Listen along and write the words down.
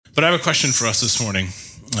But I have a question for us this morning,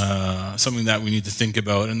 something that we need to think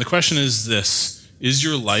about. And the question is this: is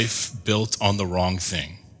your life built on the wrong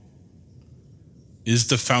thing? Is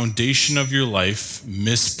the foundation of your life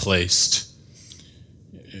misplaced?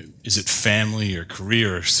 Is it family or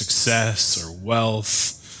career or success or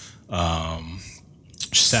wealth,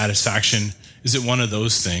 satisfaction? Is it one of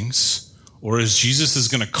those things? Or as Jesus is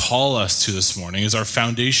going to call us to this morning, is our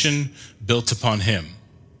foundation built upon him?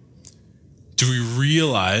 Do we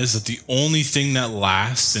realize that the only thing that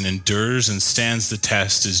lasts and endures and stands the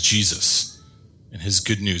test is Jesus and his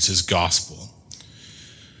good news, his gospel?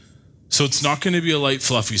 So it's not going to be a light,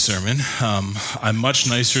 fluffy sermon. I'm much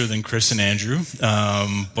nicer than Chris and Andrew,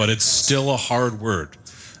 but it's still a hard word.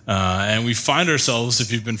 And we find ourselves,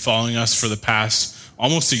 if you've been following us for the past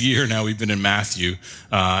almost a year now, we've been in Matthew,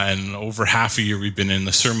 and over half a year we've been in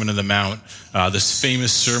the Sermon on the Mount, this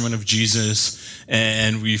famous sermon of Jesus,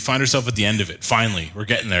 and we find ourselves at the end of it. Finally, we're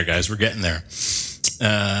getting there, guys. We're getting there.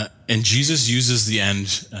 And Jesus uses the end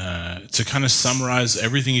to kind of summarize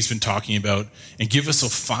everything he's been talking about and give us a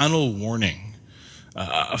final warning,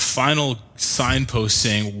 a final signpost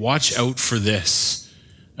saying, watch out for this.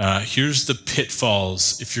 Here's the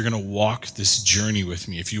pitfalls if you're going to walk this journey with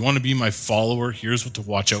me. If you want to be my follower, here's what to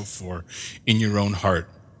watch out for in your own heart.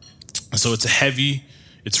 So it's heavy,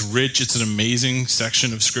 it's rich, it's an amazing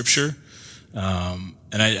section of scripture.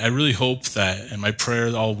 And I really hope that, and my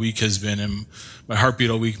prayer all week has been, and my heartbeat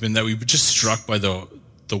all week has been, that we've been just struck by the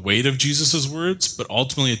weight of Jesus' words, but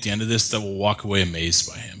ultimately at the end of this, that we'll walk away amazed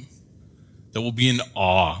by him. That we'll be in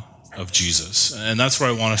awe of Jesus. And that's where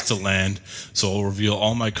I want us to land. So I'll reveal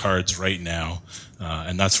all my cards right now.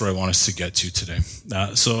 And that's where I want us to get to today.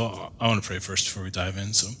 So I want to pray first before we dive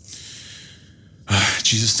in. So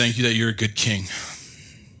Jesus, thank you that you're a good king,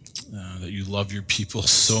 that you love your people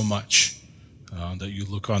so much. That you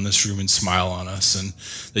look on this room and smile on us, and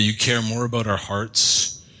that you care more about our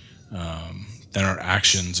hearts than our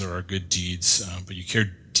actions or our good deeds, but you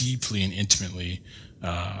care deeply and intimately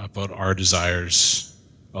about our desires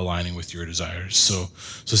aligning with your desires. So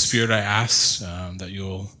Spirit, I ask that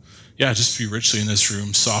you'll, just be richly in this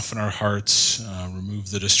room, soften our hearts,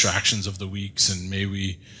 remove the distractions of the weeks, and may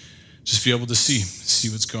we just be able to see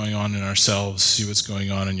what's going on in ourselves, see what's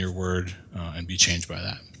going on in your word, and be changed by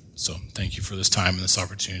that. So thank you for this time and this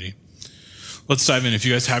opportunity. Let's dive in. If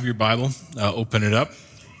you guys have your Bible, open it up.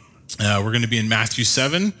 We're going to be in Matthew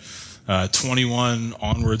 7, 21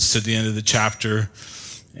 onwards to the end of the chapter.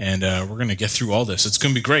 And we're going to get through all this. It's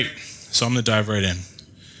going to be great. So I'm going to dive right in.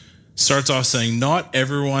 Starts off saying, "Not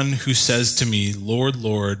everyone who says to me, 'Lord,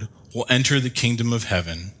 Lord,' will enter the kingdom of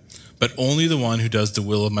heaven, but only the one who does the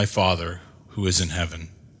will of my Father who is in heaven."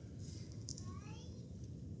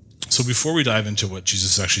 So before we dive into what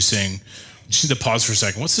Jesus is actually saying, we just need to pause for a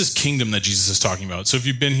second. What's this kingdom that Jesus is talking about? So if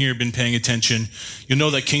you've been here, been paying attention, you'll know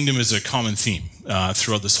that kingdom is a common theme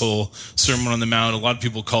throughout this whole Sermon on the Mount. A lot of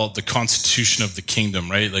people call it the constitution of the kingdom,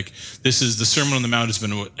 right? Like this is the Sermon on the Mount has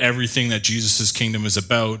been everything that Jesus' kingdom is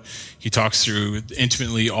about. He talks through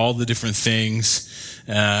intimately all the different things.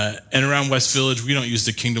 And around West Village, we don't use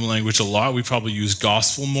the kingdom language a lot. We probably use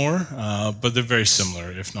gospel more, but they're very similar,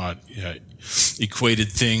 if not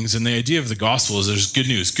equated things. And the idea of the gospel is there's good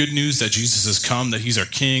news that Jesus has come, that he's our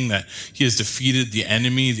king, that he has defeated the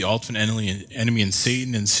enemy, the ultimate enemy in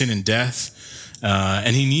Satan and sin and death.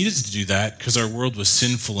 And he needed to do that because our world was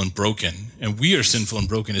sinful and broken, and we are sinful and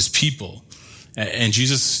broken as people. And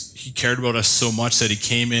Jesus, he cared about us so much that he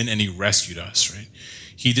came in and he rescued us, right?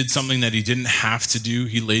 He did something that he didn't have to do.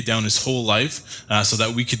 He laid down his whole life so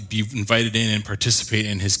that we could be invited in and participate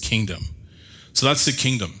in his kingdom. So that's the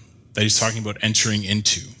kingdom that he's talking about entering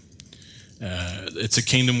into. It's a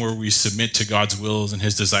kingdom where we submit to God's wills and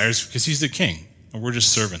his desires because he's the king, and we're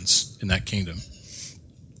just servants in that kingdom.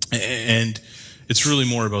 And it's really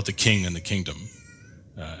more about the king than the kingdom.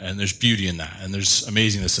 And there's beauty in that, and there's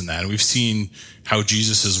amazingness in that. And we've seen how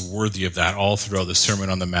Jesus is worthy of that all throughout the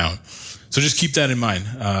Sermon on the Mount. So just keep that in mind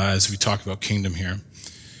as we talk about kingdom here.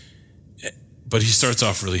 But he starts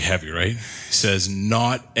off really heavy, right? He says,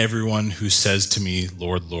 "Not everyone who says to me,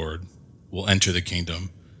 'Lord, Lord,' will enter the kingdom."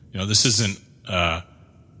 This isn't a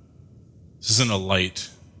light,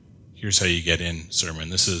 here's how you get in sermon.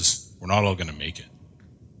 This is, we're not all going to make it.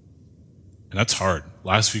 And that's hard.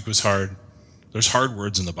 Last week was hard. There's hard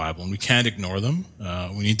words in the Bible, and we can't ignore them.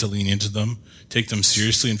 We need to lean into them, take them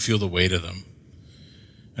seriously, and feel the weight of them.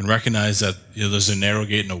 And recognize that there's a narrow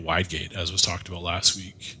gate and a wide gate, as was talked about last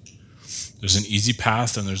week. There's an easy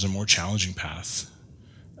path and there's a more challenging path.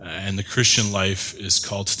 And the Christian life is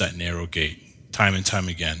called to that narrow gate, time and time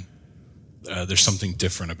again. There's something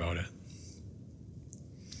different about it.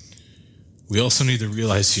 we also need to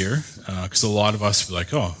realize here, because a lot of us will be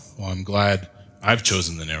like, oh, well, I'm glad I've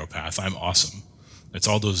chosen the narrow path. I'm awesome. It's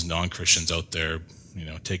all those non-Christians out there,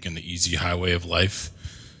 taking the easy highway of life.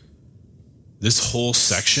 This whole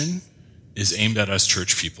section is aimed at us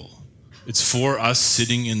church people. It's for us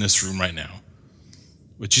sitting in this room right now.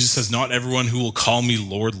 But Jesus says, not everyone who will call me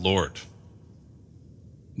Lord, Lord.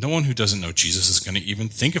 No one who doesn't know Jesus is going to even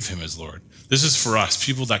think of him as Lord. This is for us,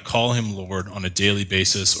 people that call him Lord on a daily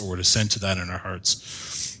basis, or would assent to that in our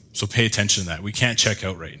hearts. So pay attention to that. We can't check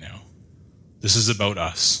out right now. This is about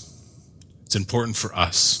us. It's important for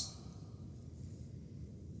us.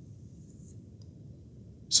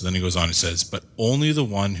 So then he goes on and says, but only the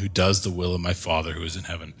one who does the will of my Father who is in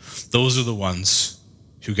heaven. Those are the ones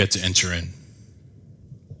who get to enter in.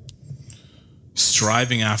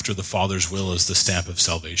 Striving after the Father's will is the stamp of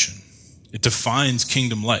salvation. It defines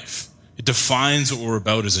kingdom life. It defines what we're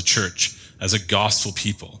about as a church, as a gospel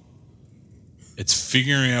people. It's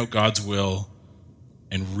figuring out God's will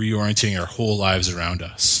and reorienting our whole lives around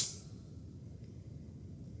us.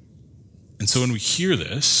 And so when we hear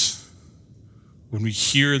this, when we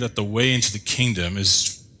hear that the way into the kingdom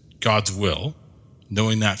is God's will,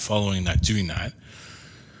 knowing that, following that, doing that,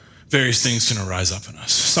 various things can arise up in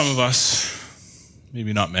us. Some of us,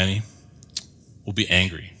 maybe not many, will be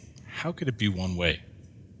angry. How could it be one way?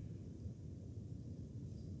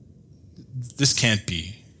 This can't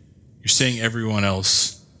be. You're saying everyone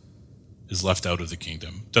else is left out of the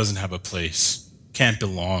kingdom, doesn't have a place, can't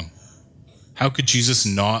belong. How could Jesus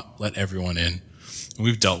not let everyone in? And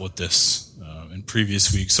we've dealt with this in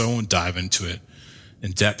previous weeks, so I won't dive into it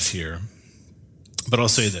in depth here. But I'll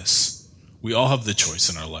say this. We all have the choice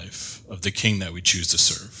in our life of the king that we choose to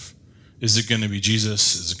serve. Is it going to be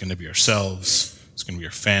Jesus? Is it going to be ourselves? Is it going to be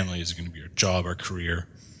our family? Is it going to be our job, our career?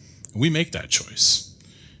 And we make that choice.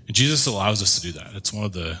 And Jesus allows us to do that. It's one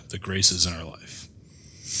of the graces in our life.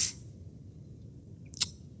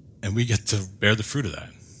 And we get to bear the fruit of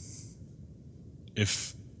that.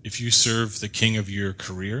 If you serve the king of your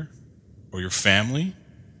career or your family,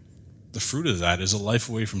 the fruit of that is a life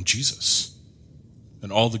away from Jesus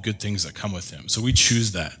and all the good things that come with him. So we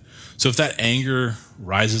choose that. So if that anger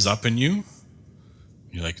rises up in you,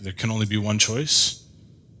 you're like, there can only be one choice.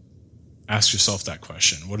 Ask yourself that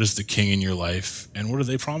question. What is the king in your life, and what are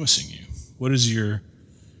they promising you? What is your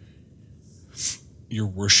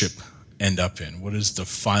worship end up in? What is the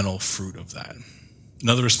final fruit of that?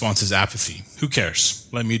 Another response is apathy. Who cares?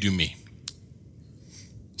 Let me do me.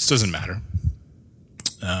 This doesn't matter.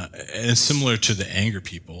 And similar to the anger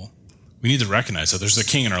people, we need to recognize that there's a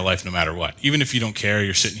king in our life no matter what. Even if you don't care,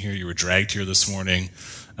 you're sitting here, you were dragged here this morning,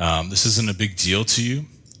 this isn't a big deal to you.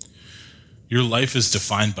 Your life is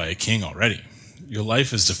defined by a king already. Your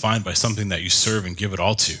life is defined by something that you serve and give it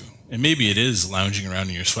all to. And maybe it is lounging around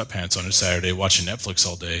in your sweatpants on a Saturday watching Netflix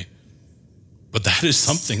all day. But that is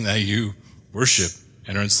something that you worship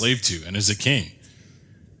and are enslaved to and is a king.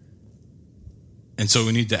 And so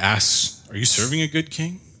we need to ask, are you serving a good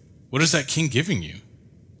king? What is that king giving you?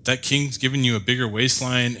 That king's giving you a bigger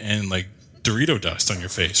waistline and like Dorito dust on your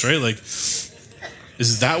face, right? Like,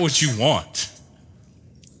 is that what you want?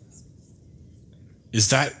 Is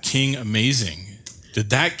that king amazing?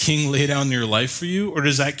 Did that king lay down your life for you, or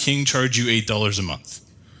does that king charge you $8 a month?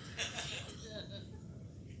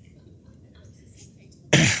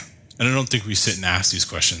 And I don't think we sit and ask these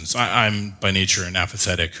questions. I'm by nature an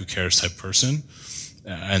apathetic, who cares type person.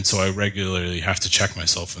 And so I regularly have to check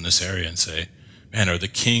myself in this area and say, man, are the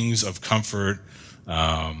kings of comfort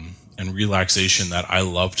and relaxation that I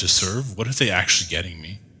love to serve, what are they actually getting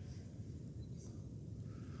me?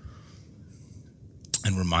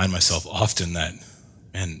 And remind myself often that,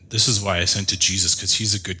 man, this is why I sent to Jesus, because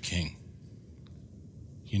he's a good king.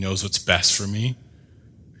 He knows what's best for me.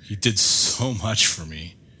 He did so much for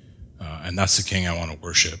me. And that's the king I want to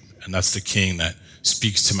worship. And that's the king that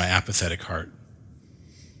speaks to my apathetic heart.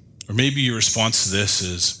 Or maybe your response to this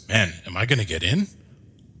is, man, am I going to get in?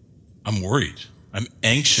 I'm worried. I'm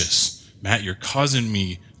anxious. Matt, you're causing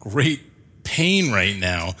me great pain right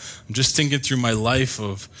now. I'm just thinking through my life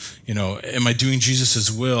of, am I doing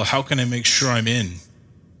Jesus' will? How can I make sure I'm in?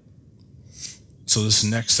 So this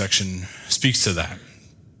next section speaks to that.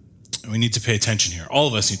 And we need to pay attention here. All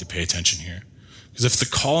of us need to pay attention here. Because if the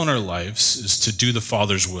call in our lives is to do the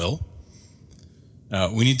Father's will,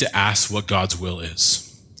 we need to ask what God's will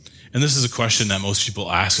is. And this is a question that most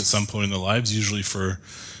people ask at some point in their lives, usually for,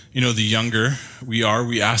 the younger we are.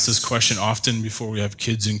 We ask this question often before we have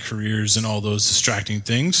kids and careers and all those distracting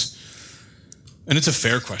things. And it's a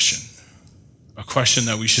fair question, a question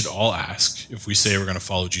that we should all ask if we say we're going to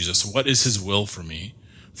follow Jesus. What is his will for me,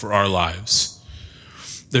 for our lives?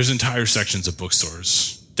 there's entire sections of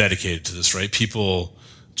bookstores dedicated to this, right? People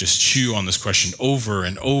just chew on this question over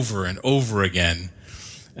and over and over again,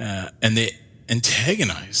 and they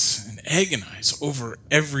antagonize and agonize over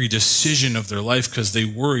every decision of their life because they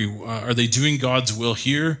worry, are they doing God's will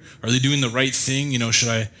here? Are they doing the right thing? Should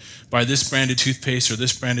I buy this branded toothpaste or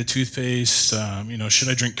this branded toothpaste? Should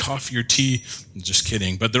I drink coffee or tea? I'm just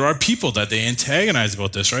kidding. But there are people that they antagonize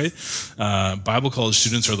about this, right? Bible college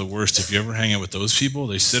students are the worst. If you ever hang out with those people,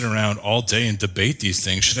 they sit around all day and debate these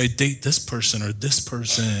things. Should I date this person or this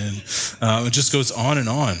person? It just goes on and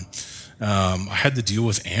on. I had to deal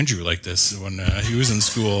with Andrew like this when he was in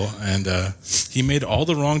school, and he made all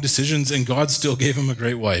the wrong decisions, and God still gave him a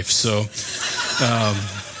great wife. So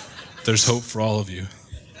there's hope for all of you.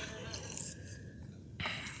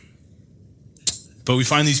 But we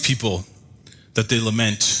find these people that they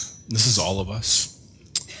lament. This is all of us.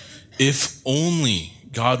 If only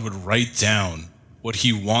God would write down what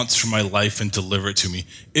he wants for my life and deliver it to me.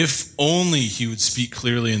 If only he would speak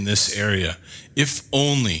clearly in this area. If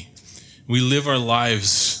only. We live our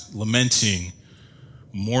lives lamenting,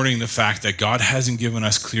 mourning the fact that God hasn't given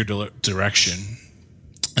us clear direction.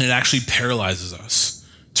 And it actually paralyzes us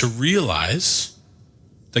to realize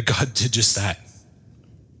that God did just that.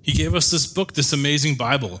 He gave us this book, this amazing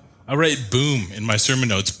Bible. I write boom in my sermon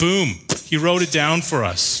notes. Boom. He wrote it down for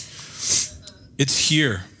us. It's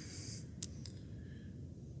here.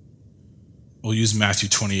 We'll use Matthew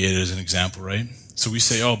 28 as an example, right? So we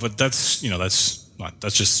say, oh, but that's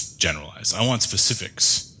just generalized. I want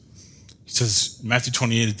specifics. He says, Matthew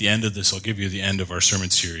 28, at the end of this, I'll give you the end of our sermon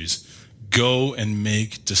series. Go and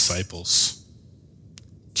make disciples,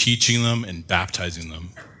 teaching them and baptizing them.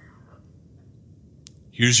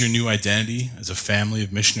 Here's your new identity as a family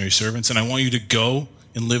of missionary servants, and I want you to go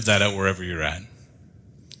and live that out wherever you're at.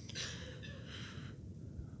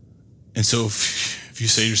 And so if you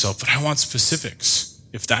say to yourself, but I want specifics,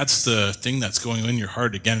 if that's the thing that's going on in your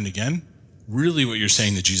heart again and again, really what you're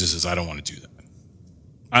saying to Jesus is, I don't want to do that.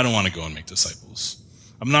 I don't want to go and make disciples.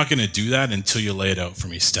 I'm not going to do that until you lay it out for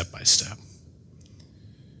me step by step.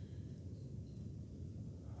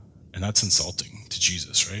 And that's insulting to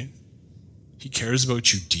Jesus, right? He cares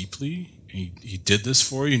about you deeply. He did this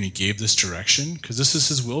for you, and he gave this direction because this is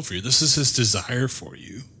his will for you. This is his desire for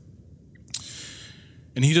you.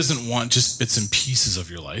 And he doesn't want just bits and pieces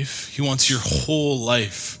of your life. He wants your whole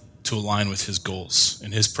life to align with his goals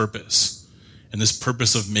and his purpose, and this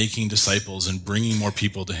purpose of making disciples and bringing more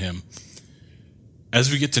people to him. As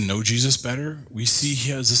we get to know Jesus better, we see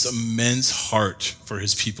he has this immense heart for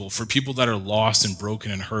his people, for people that are lost and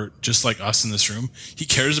broken and hurt, just like us in this room. He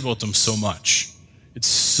cares about them so much. It's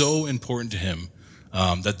so important to him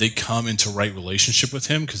that they come into right relationship with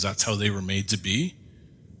him, because that's how they were made to be.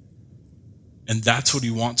 And that's what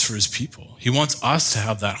he wants for his people. He wants us to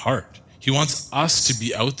have that heart. He wants us to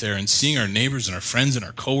be out there and seeing our neighbors and our friends and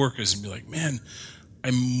our coworkers and be like, man,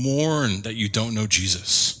 I mourn that you don't know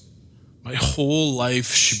Jesus. My whole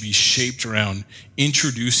life should be shaped around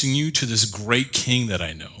introducing you to this great king that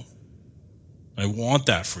I know. I want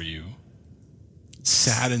that for you. It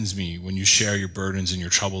saddens me when you share your burdens and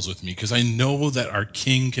your troubles with me, because I know that our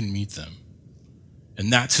king can meet them.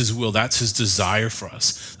 And that's his will. That's his desire for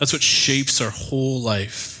us. That's what shapes our whole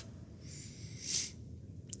life.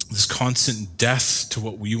 This constant death to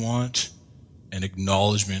what we want and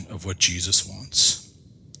acknowledgement of what Jesus wants.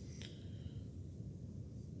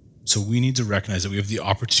 So we need to recognize that we have the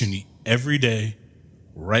opportunity every day,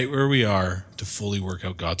 right where we are, to fully work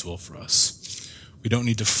out God's will for us. We don't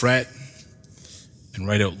need to fret and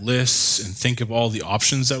write out lists and think of all the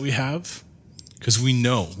options that we have, because we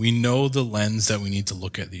know the lens that we need to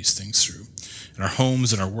look at these things through. In our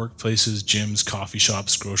homes, in our workplaces, gyms, coffee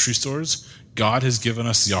shops, grocery stores, God has given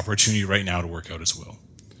us the opportunity right now to work out his will.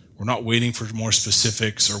 We're not waiting for more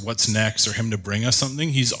specifics or what's next or him to bring us something.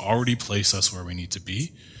 He's already placed us where we need to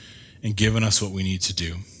be and given us what we need to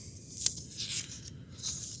do.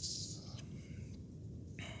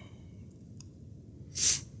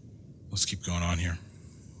 Let's keep going on here.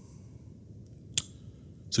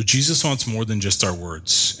 So Jesus wants more than just our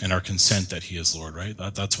words and our consent that he is Lord, right?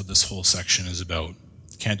 That's what this whole section is about.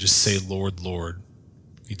 You can't just say, Lord, Lord.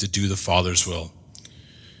 You need to do the Father's will.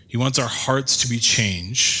 He wants our hearts to be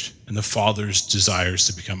changed and the Father's desires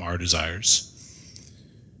to become our desires.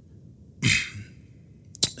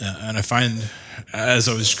 And I find, as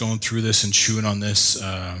I was going through this and chewing on this,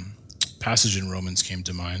 passage in Romans came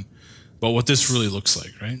to mind. But what this really looks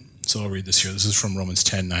like, right? So I'll read this here. This is from Romans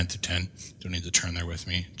 10, 9 through 10. Don't need to turn there with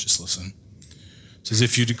me. Just listen. It says,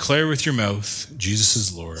 if you declare with your mouth Jesus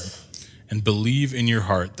is Lord and believe in your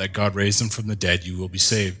heart that God raised him from the dead, you will be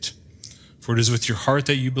saved. For it is with your heart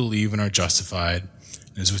that you believe and are justified,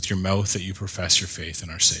 and it is with your mouth that you profess your faith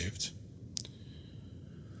and are saved.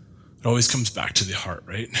 It always comes back to the heart,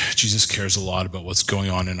 right? Jesus cares a lot about what's going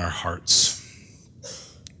on in our hearts.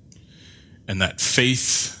 And that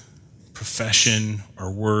faith, profession,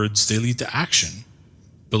 our words, they lead to action.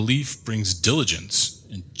 Belief brings diligence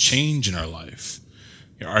and change in our life.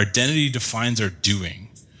 Our identity defines our doing.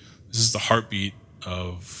 This is the heartbeat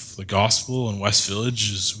of the gospel in West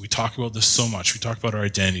Village. We talk about this so much. We talk about our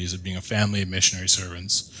identities of being a family of missionary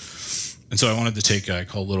servants. And so I wanted to take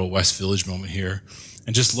a little West Village moment here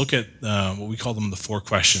and just look at what we call them the 4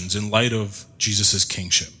 questions in light of Jesus'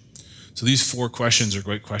 kingship. So these 4 questions are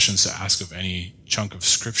great questions to ask of any chunk of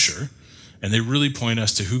scripture. And they really point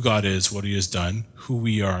us to who God is, what he has done, who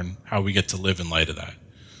we are, and how we get to live in light of that.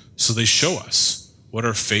 So they show us what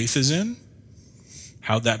our faith is in,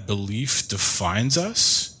 how that belief defines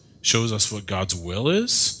us, shows us what God's will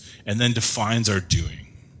is, and then defines our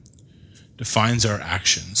doing, defines our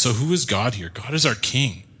action. So who is God here? God is our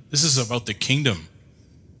king. This is about the kingdom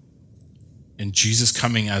and Jesus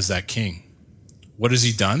coming as that king. What has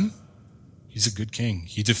he done? He's a good king.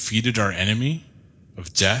 He defeated our enemy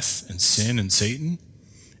of death and sin and Satan,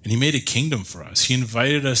 and he made a kingdom for us. He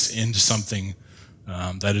invited us into something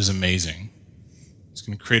that is amazing. He's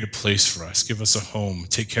going to create a place for us, give us a home,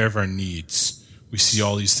 take care of our needs. We see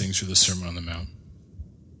all these things through the Sermon on the Mount.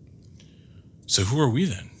 So who are we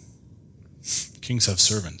then? Kings have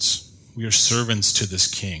servants. We are servants to this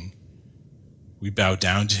king. We bow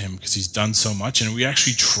down to him because he's done so much, and we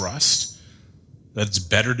actually trust that it's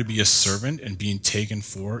better to be a servant and being taken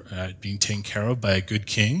care of by a good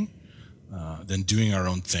king than doing our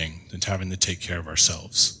own thing, than having to take care of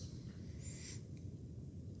ourselves.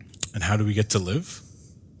 And how do we get to live?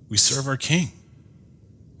 We serve our king.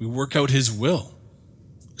 We work out his will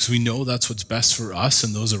because we know that's what's best for us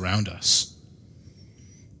and those around us.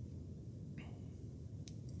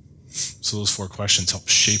 So those 4 questions help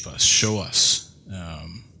shape us, show us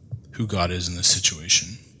who God is in this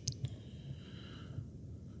situation.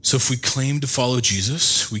 So if we claim to follow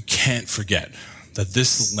Jesus, we can't forget that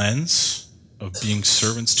this lens of being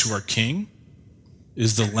servants to our king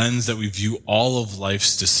is the lens that we view all of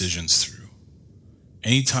life's decisions through.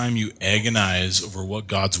 Anytime you agonize over what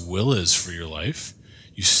God's will is for your life,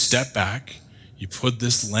 you step back, you put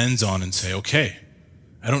this lens on and say, okay,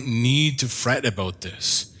 I don't need to fret about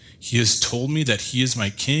this. He has told me that he is my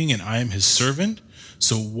king and I am his servant.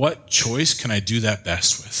 So what choice can I do that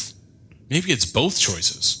best with? Maybe it's both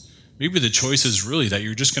choices. Maybe the choice is really that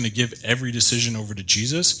you're just going to give every decision over to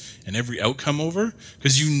Jesus and every outcome over,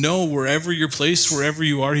 because you know wherever you're placed, wherever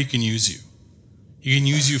you are, he can use you. He can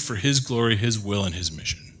use you for his glory, his will, and his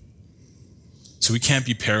mission. So we can't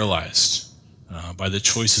be paralyzed by the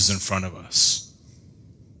choices in front of us.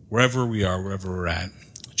 Wherever we are, wherever we're at,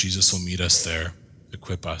 Jesus will meet us there,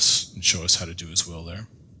 equip us, and show us how to do his will there.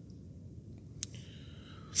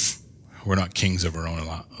 We're not kings of our own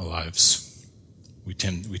lives. We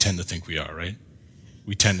tend to think we are, right?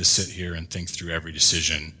 We tend to sit here and think through every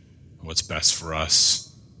decision and what's best for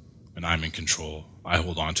us, and I'm in control. I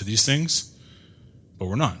hold on to these things, but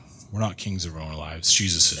we're not. We're not kings of our own lives.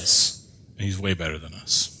 Jesus is, and he's way better than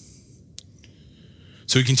us.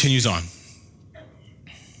 So he continues on.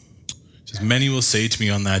 He says, many will say to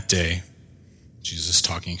me on that day, Jesus is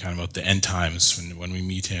talking kind of about the end times when we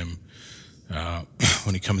meet him,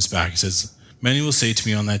 when he comes back. He says, many will say to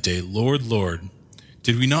me on that day, Lord, Lord,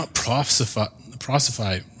 did we not prophesy,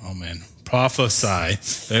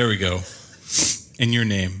 there we go, in your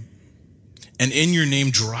name, and in your name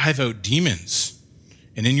drive out demons,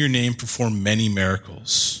 and in your name perform many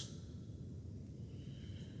miracles?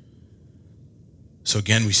 So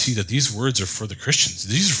again, we see that these words are for the Christians.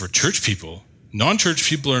 These are for church people. Non-church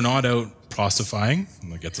people are not out proselytizing. I'm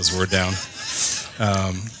going to get this word down.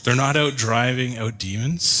 They're not out driving out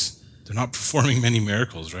demons. They're not performing many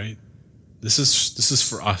miracles, right? This is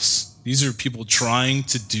for us. These are people trying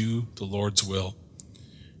to do the Lord's will.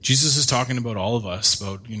 Jesus is talking about all of us,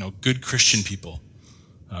 about, good Christian people.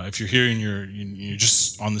 If you're here and you're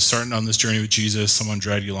just starting on this journey with Jesus, someone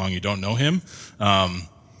dragged you along, you don't know him,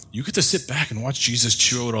 you get to sit back and watch Jesus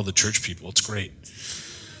chew out all the church people. It's great.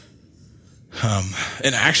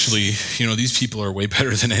 And actually, these people are way better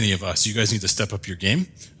than any of us. You guys need to step up your game.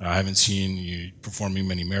 I haven't seen you performing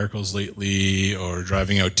many miracles lately or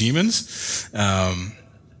driving out demons.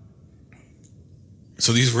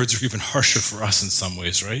 So these words are even harsher for us in some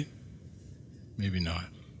ways, right? Maybe not.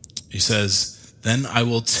 He says, then I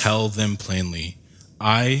will tell them plainly,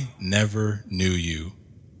 I never knew you.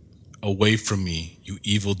 Away from me, you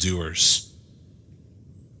evildoers.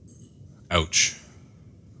 Ouch.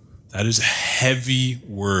 That is a heavy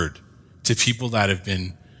word to people that have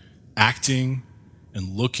been acting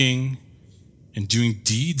and looking and doing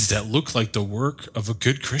deeds that look like the work of a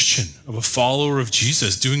good Christian, of a follower of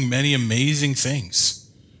Jesus, doing many amazing things.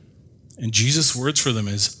 And Jesus' words for them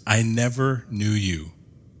is, I never knew you.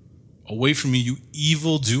 Away from me, you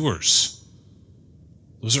evildoers.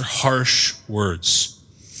 Those are harsh words.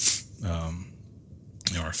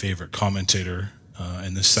 Our favorite commentator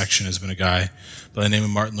in this section has been a guy by the name of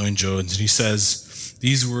Martin Lloyd-Jones, and he says,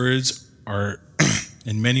 these words are,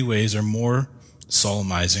 in many ways, are more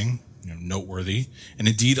solemnizing, noteworthy, and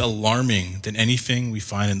indeed alarming than anything we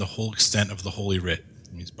find in the whole extent of the Holy Writ,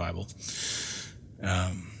 it means Bible.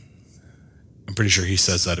 I'm pretty sure he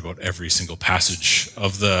says that about every single passage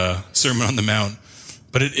of the Sermon on the Mount,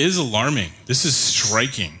 but it is alarming. This is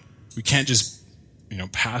striking. We can't just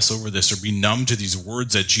pass over this or be numb to these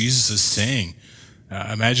words that Jesus is saying.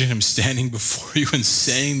 Imagine him standing before you and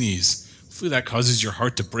saying these. Hopefully that causes your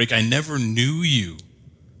heart to break. I never knew you.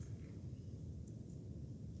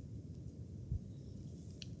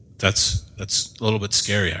 That's a little bit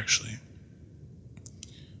scary, actually.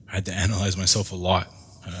 I had to analyze myself a lot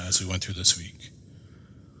as we went through this week.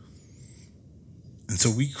 And so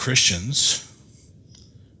we Christians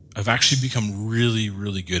have actually become really,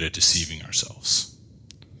 really good at deceiving ourselves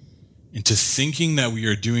into thinking that we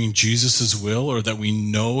are doing Jesus' will or that we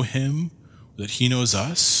know him, that he knows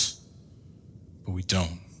us, but we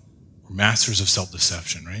don't. We're masters of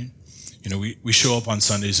self-deception, right? We show up on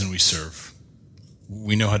Sundays and we serve.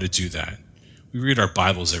 We know how to do that. We read our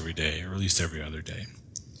Bibles every day, or at least every other day.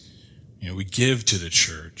 We give to the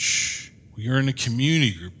church. We are in a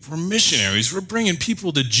community group. We're missionaries. We're bringing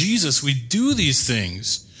people to Jesus. We do these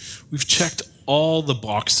things. We've checked all the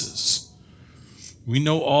boxes. We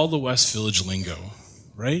know all the West Village lingo,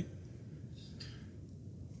 right?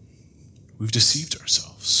 We've deceived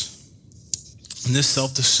ourselves. And this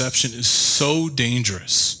self-deception is so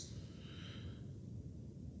dangerous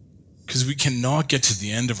because we cannot get to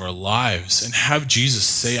the end of our lives and have Jesus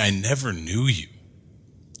say, I never knew you.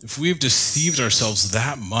 If we have deceived ourselves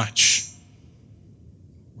that much,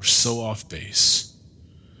 we're so off base.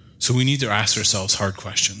 So we need to ask ourselves hard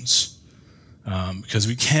questions. Because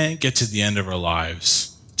we can't get to the end of our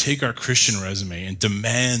lives, take our Christian resume and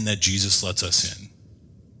demand that Jesus lets us in.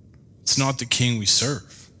 It's not the King we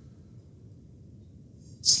serve.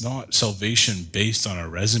 It's not salvation based on our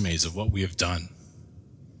resumes of what we have done.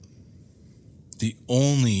 The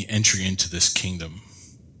only entry into this kingdom,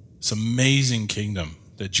 this amazing kingdom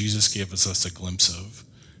that Jesus gave us a glimpse of,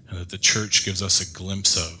 and that the church gives us a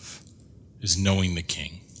glimpse of, is knowing the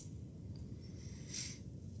King.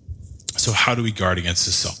 So how do we guard against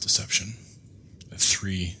this self-deception?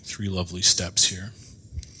 Three lovely steps here.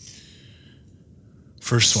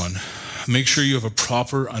 First one, make sure you have a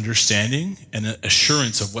proper understanding and an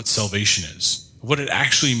assurance of what salvation is, what it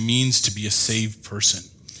actually means to be a saved person.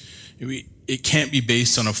 It can't be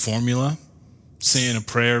based on a formula, saying a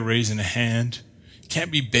prayer, raising a hand. It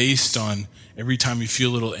can't be based on every time you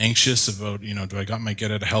feel a little anxious about, do I got my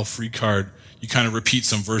get out of hell free card? You kind of repeat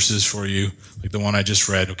some verses for you, like the one I just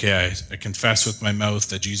read. Okay, I confess with my mouth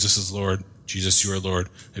that Jesus is Lord. Jesus, you are Lord.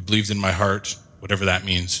 I believed in my heart, whatever that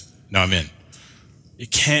means. Now I'm in.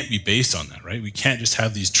 It can't be based on that, right? We can't just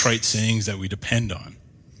have these trite sayings that we depend on.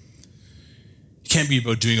 It can't be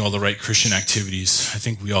about doing all the right Christian activities. I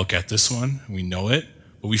think we all get this one. We know it,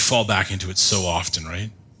 but we fall back into it so often,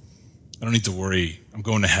 right? I don't need to worry. I'm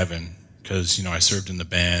going to heaven because, I served in the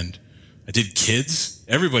band. I did kids.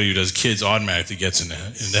 Everybody who does kids automatically gets into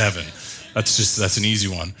heaven. That's an easy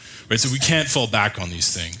one, right? So we can't fall back on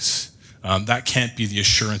these things. That can't be the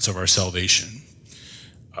assurance of our salvation.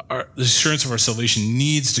 The assurance of our salvation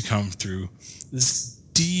needs to come through this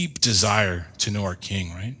deep desire to know our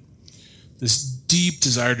King, right? This deep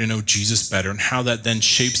desire to know Jesus better and how that then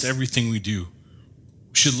shapes everything we do.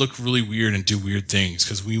 We should look really weird and do weird things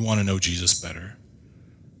because we want to know Jesus better.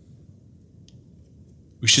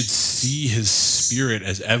 We should see his Spirit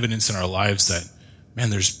as evidence in our lives that,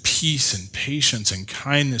 there's peace and patience and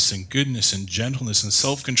kindness and goodness and gentleness and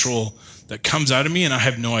self-control that comes out of me and I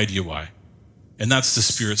have no idea why. And that's the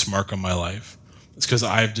Spirit's mark on my life. It's because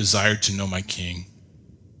I have desired to know my King.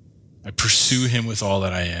 I pursue him with all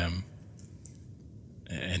that I am.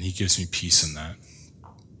 And he gives me peace in that.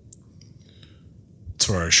 That's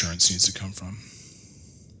where our assurance needs to come from.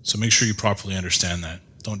 So make sure you properly understand that.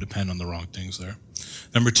 Don't depend on the wrong things there.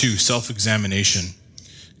 Number 2, self-examination.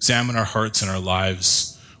 Examine our hearts and our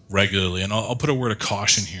lives regularly. And I'll put a word of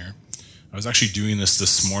caution here. I was actually doing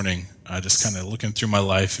this morning, just kind of looking through my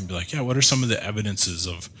life and be like, what are some of the evidences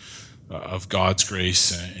of of God's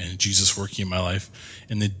grace and Jesus working in my life.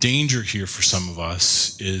 And the danger here for some of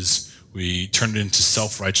us is we turn it into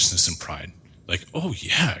self-righteousness and pride. Like, oh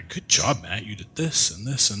yeah, good job, Matt. You did this and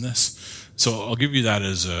this and this. So I'll give you that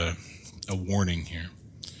as a warning here.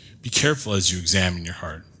 Be careful as you examine your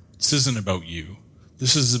heart. This isn't about you.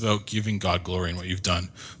 This is about giving God glory in what you've done,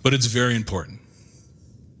 but it's very important.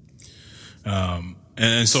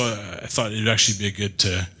 And so I thought it'd actually be good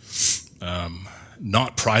to,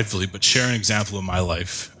 not pridefully, but share an example of my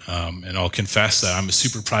life. And I'll confess that I'm a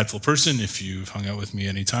super prideful person. If you've hung out with me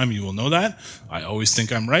anytime, you will know that. I always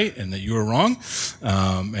think I'm right and that you are wrong.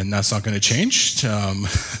 And that's not going to change.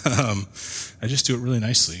 I just do it really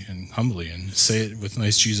nicely and humbly and say it with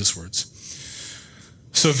nice Jesus words.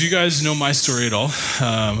 So if you guys know my story at all,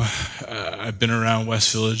 I've been around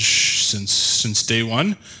West Village since day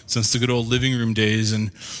one, since the good old living room days.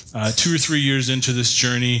 And 2 or 3 years into this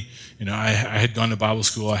journey, I had gone to Bible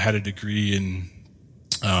school. I had a degree in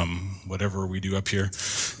whatever we do up here,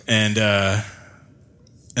 and there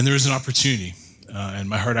was an opportunity, and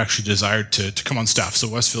my heart actually desired to come on staff. So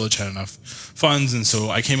West Village had enough funds, and so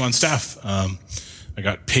I came on staff. I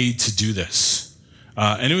got paid to do this,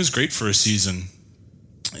 and it was great for a season.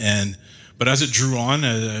 But as it drew on,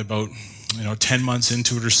 about 10 months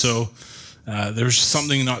into it or so, there was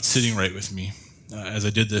something not sitting right with me as I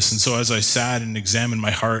did this. And so as I sat and examined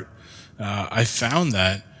my heart, I found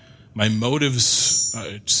that my motives,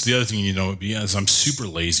 just the other thing would be, is I'm super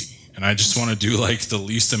lazy. And I just want to do like the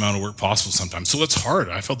least amount of work possible sometimes. So it's hard.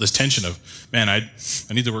 I felt this tension of, man, I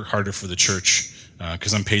need to work harder for the church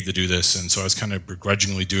because I'm paid to do this. And so I was kind of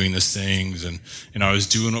begrudgingly doing these things. And I was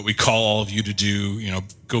doing what we call all of you to do,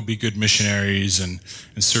 go be good missionaries and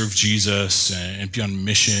serve Jesus and be on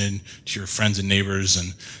mission to your friends and neighbors.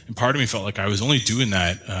 And part of me felt like I was only doing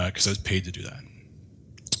that because I was paid to do that.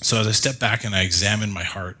 So as I stepped back and I examined my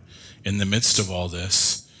heart in the midst of all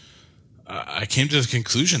this, I came to the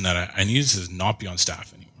conclusion that I needed to not be on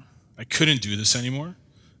staff anymore. I couldn't do this anymore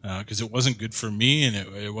because it wasn't good for me and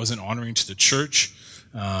it wasn't honoring to the church.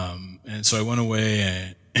 And so I went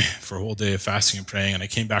away for a whole day of fasting and praying, and I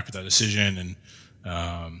came back with that decision. And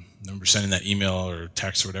I remember sending that email or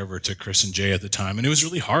text or whatever to Chris and Jay at the time, and it was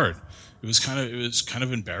really hard. It was kind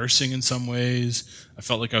of embarrassing in some ways. I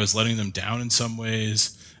felt like I was letting them down in some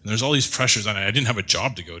ways. And there's all these pressures on it. I didn't have a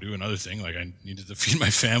job to go to, another thing. Like I needed to feed my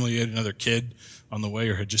family. I had another kid on the way,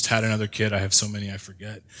 or had just had another kid. I have so many, I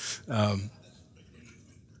forget.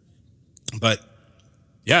 But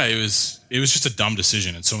yeah, it was just a dumb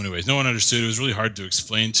decision in so many ways. No one understood. It was really hard to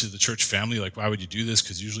explain to the church family, like, why would you do this?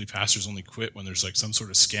 Because usually pastors only quit when there's like some sort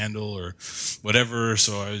of scandal or whatever.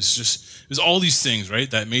 So it was all these things, right,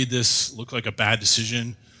 that made this look like a bad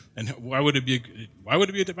decision. And why would it be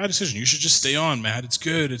a bad decision? You should just stay on, Matt. It's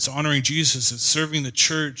good. It's honoring Jesus. It's serving the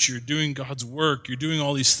church. You're doing God's work. You're doing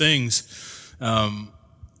all these things. And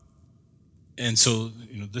so,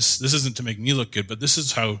 this isn't to make me look good, but this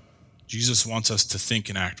is how Jesus wants us to think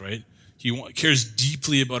and act, right? He cares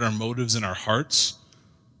deeply about our motives and our hearts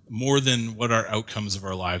more than what our outcomes of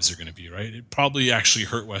our lives are going to be, right? It probably actually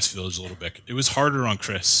hurt West Village a little bit. It was harder on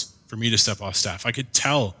Chris for me to step off staff. I could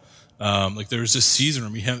tell. Like there was this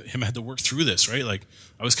season where him had to work through this, right? Like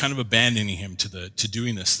I was kind of abandoning him to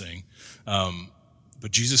doing this thing.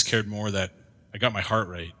 But Jesus cared more that I got my heart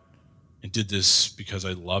right and did this because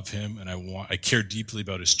I love him and I care deeply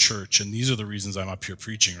about his church. And these are the reasons I'm up here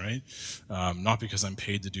preaching, right? Not because I'm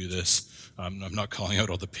paid to do this. I'm not calling out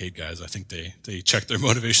all the paid guys. I think they check their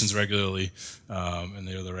motivations regularly, and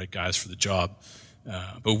they're the right guys for the job.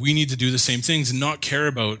 But we need to do the same things and not care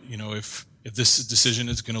about, if this decision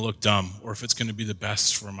is going to look dumb or if it's going to be the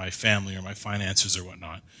best for my family or my finances or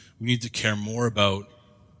whatnot. We need to care more about,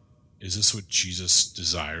 is this what Jesus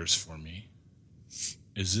desires for me?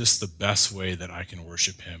 Is this the best way that I can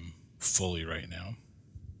worship him fully right now?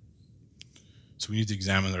 So we need to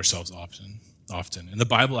examine ourselves often. And the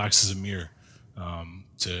Bible acts as a mirror.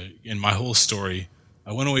 In my whole story,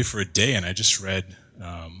 I went away for a day and I just read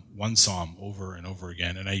one psalm over and over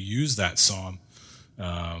again. And I used that psalm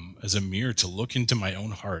as a mirror to look into my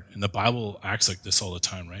own heart. And the Bible acts like this all the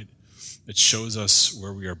time, right? It shows us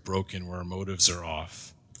where we are broken, where our motives are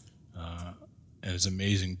off. And it's an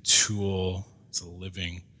amazing tool. It's a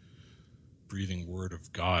living, breathing word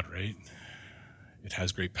of God, right? It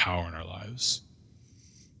has great power in our lives.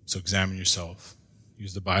 So examine yourself.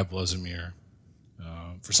 Use the Bible as a mirror.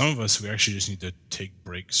 For some of us, we actually just need to take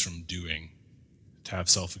breaks from doing to have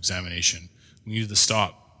self-examination. We need to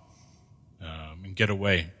stop and get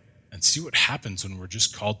away and see what happens when we're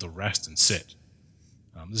just called to rest and sit.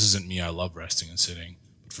 This isn't me. I love resting and sitting.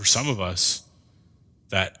 But for some of us,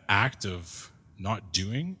 that act of not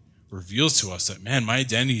doing reveals to us that, man, my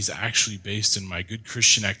identity is actually based in my good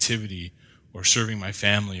Christian activity or serving my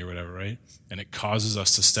family or whatever, right? And it causes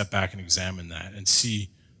us to step back and examine that and see,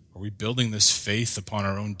 are we building this faith upon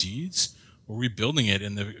our own deeds? Or are we building it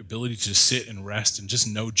in the ability to sit and rest and just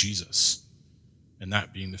know Jesus? And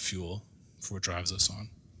that being the fuel for what drives us on.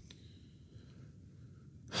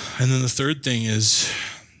 And then the third thing is,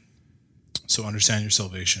 so understand your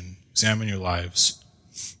salvation, examine your lives,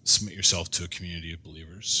 submit yourself to a community of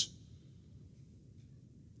believers.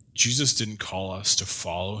 Jesus didn't call us to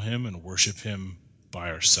follow him and worship him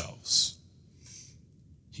by ourselves.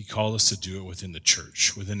 He called us to do it within the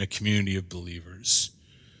church, within a community of believers.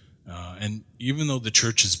 And even though the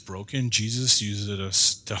church is broken, Jesus uses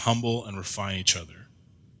us to humble and refine each other.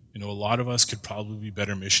 You know, a lot of us could probably be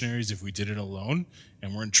better missionaries if we did it alone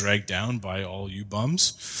and weren't dragged down by all you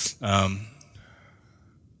bums. And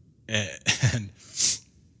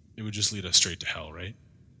it would just lead us straight to hell, right?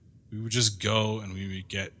 We would just go and we would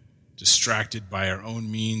get distracted by our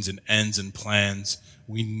own means and ends and plans.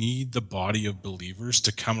 We need the body of believers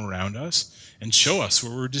to come around us and show us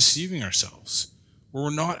where we're deceiving ourselves, where we're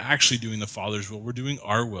not actually doing the Father's will, we're doing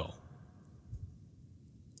our will,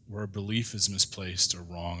 where our belief is misplaced or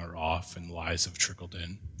wrong or off and lies have trickled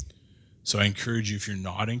in. So I encourage you, if you're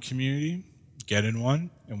not in community, get in one,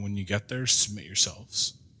 and when you get there, submit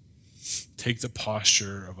yourselves. Take the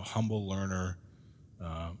posture of a humble learner.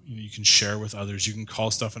 You can share with others. You can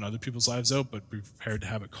call stuff in other people's lives out, but be prepared to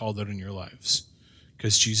have it called out in your lives.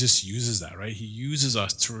 Because Jesus uses that, right? He uses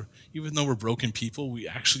us to, even though we're broken people, we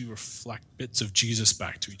actually reflect bits of Jesus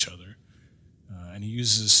back to each other. And he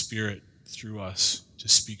uses his Spirit through us to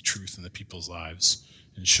speak truth in the people's lives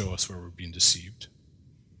and show us where we're being deceived.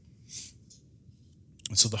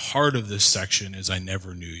 And so the heart of this section is, I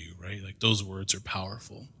never knew you, right? Like, those words are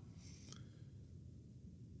powerful.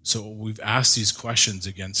 So we've asked these questions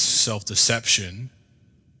against self-deception.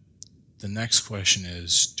 The next question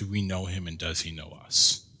is, do we know him and does he know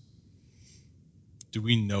us? Do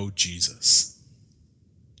we know Jesus?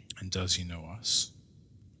 And does he know us?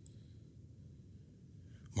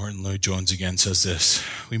 Martin Lloyd-Jones again says this: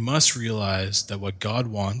 we must realize that what God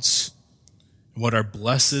wants and what our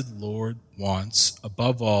blessed Lord wants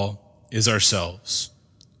above all is ourselves,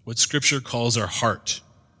 what Scripture calls our heart.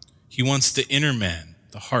 He wants the inner man,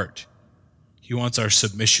 the heart. He wants our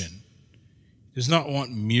submission. He does not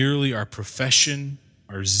want merely our profession,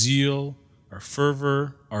 our zeal, our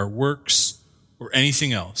fervor, our works, or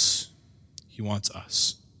anything else. He wants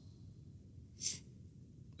us.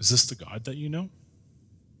 Is this the God that you know?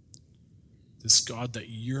 This God that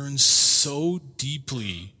yearns so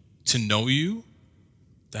deeply to know you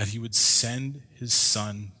that he would send his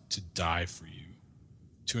Son to die for you,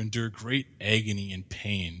 to endure great agony and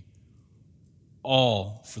pain,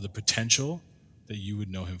 all for the potential that you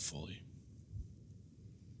would know him fully.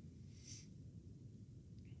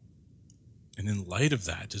 And in light of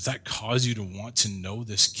that, does that cause you to want to know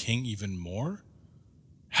this King even more?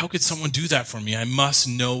 How could someone do that for me? I must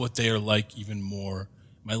know what they are like even more.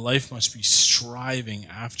 My life must be striving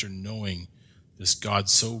after knowing this God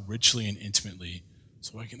so richly and intimately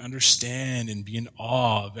so I can understand and be in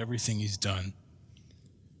awe of everything he's done.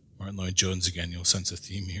 Martin Lloyd-Jones again, you'll sense a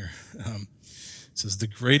theme here. Says, the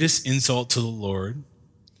greatest insult to the Lord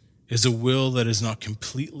is a will that is not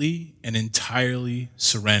completely and entirely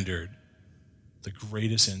surrendered. The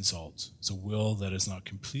greatest insult is a will that is not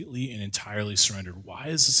completely and entirely surrendered. Why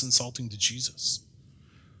is this insulting to Jesus?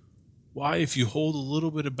 Why, if you hold a little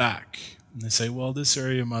bit of back and they say, well, this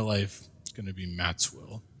area of my life is going to be Matt's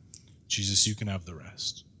will. Jesus, you can have the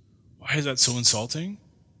rest. Why is that so insulting?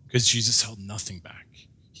 Because Jesus held nothing back.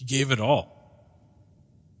 He gave it all.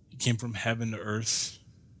 He came from heaven to earth.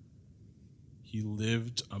 He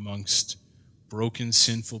lived amongst broken,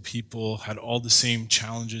 sinful people, had all the same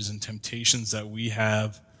challenges and temptations that we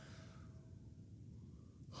have,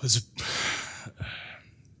 was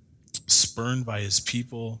spurned by his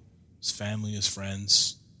people, his family, his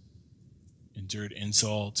friends, endured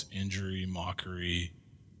insult, injury, mockery,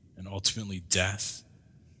 and ultimately death.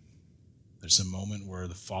 There's a moment where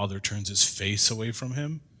the Father turns his face away from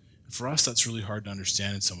him. And for us, that's really hard to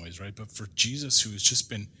understand in some ways, right? But for Jesus, who has just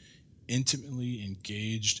been intimately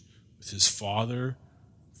engaged with his Father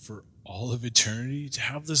for all of eternity, to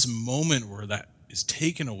have this moment where that is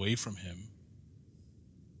taken away from him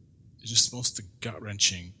is just the most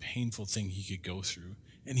gut-wrenching, painful thing he could go through.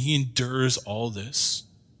 And he endures all this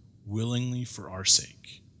willingly for our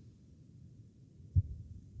sake.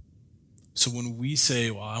 So when we say,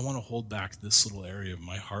 well, I want to hold back this little area of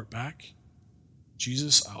my heart back,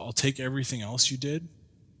 Jesus, I'll take everything else you did,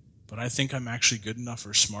 but I think I'm actually good enough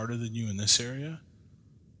or smarter than you in this area.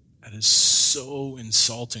 that is so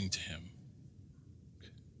insulting to him,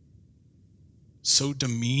 so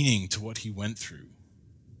demeaning to what he went through.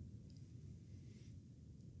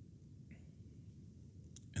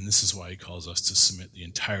 And this is why he calls us to submit the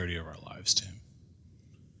entirety of our lives to him,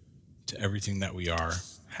 to everything that we are,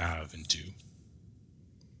 have, and do.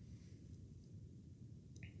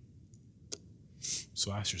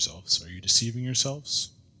 So ask yourselves, are you deceiving yourselves?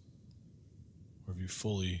 Or have you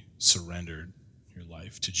fully surrendered your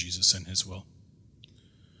life to Jesus and his will?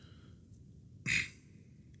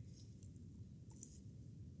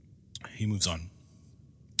 He moves on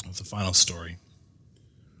with the final story,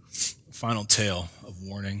 a final tale of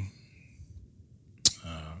warning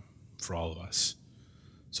for all of us.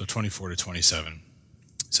 So 24 to 27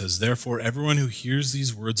 says, "Therefore, everyone who hears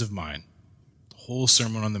these words of mine," the whole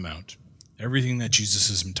Sermon on the Mount, everything that Jesus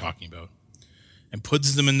has been talking about, "and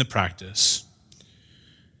puts them into practice,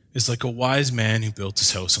 is like a wise man who built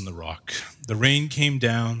his house on the rock. The rain came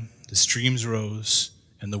down, the streams rose,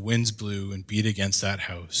 and the winds blew and beat against that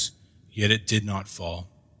house, yet it did not fall,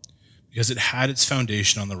 because it had its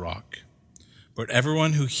foundation on the rock. But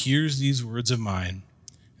everyone who hears these words of mine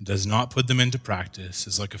and does not put them into practice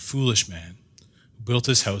is like a foolish man who built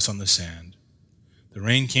his house on the sand. The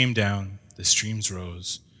rain came down, the streams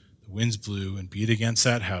rose, the winds blew and beat against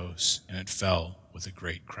that house, and it fell with a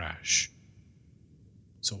great crash."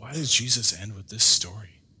 So why does Jesus end with this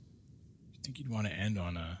story? I think he'd want to end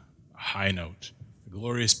on a high note, a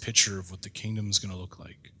glorious picture of what the kingdom is going to look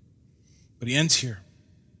like. But he ends here.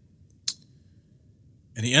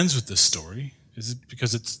 And he ends with this story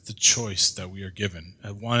because it's the choice that we are given.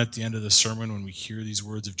 One, at the end of the sermon, when we hear these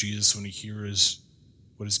words of Jesus, when we hear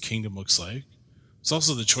what his kingdom looks like, it's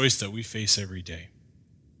also the choice that we face every day.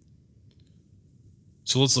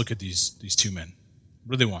 So let's look at these two men.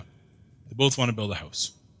 What do they want? They both want to build a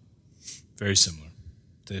house. Very similar.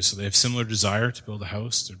 So they have similar desire to build a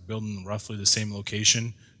house. They're building roughly the same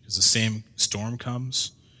location because the same storm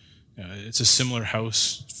comes. It's a similar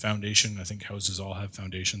house foundation. I think houses all have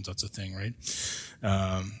foundations. That's a thing, right?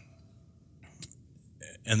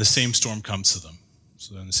 And the same storm comes to them.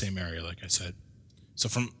 So they're in the same area, like I said. So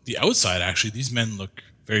from the outside, actually, these men look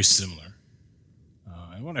very similar.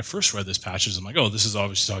 And when I first read this passage, I'm like, oh, this is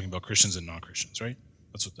obviously talking about Christians and non-Christians, right?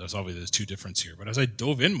 That's obviously there's two differences here. But as I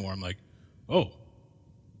dove in more, I'm like, oh,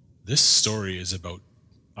 this story is about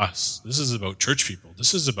us. This is about church people.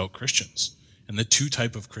 This is about Christians. And the two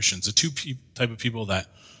type of Christians, the two type of people that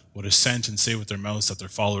would assent and say with their mouths that they're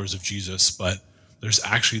followers of Jesus, but there's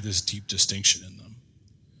actually this deep distinction in them.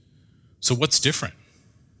 So what's different?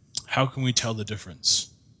 How can we tell the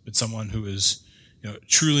difference with someone who is,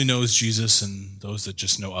 truly knows Jesus and those that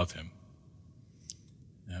just know of him?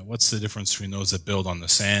 What's the difference between those that build on the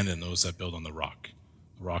sand and those that build on the rock?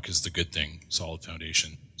 The rock is the good thing, solid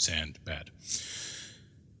foundation. Sand, bad.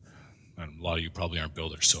 And a lot of you probably aren't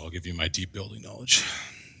builders, so I'll give you my deep building knowledge.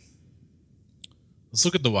 Let's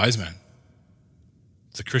look at the wise man,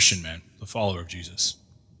 the Christian man, the follower of Jesus.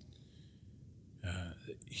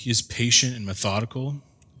 He is patient and methodical,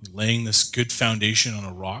 laying this good foundation on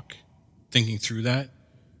a rock, thinking through that.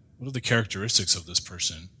 What are the characteristics of this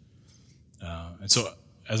person? And so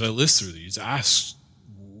as I list through these, ask,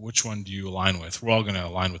 which one do you align with? We're all going to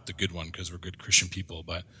align with the good one because we're good Christian people,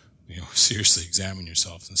 but seriously examine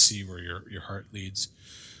yourself and see where your heart leads.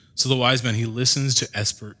 So the wise man, he listens to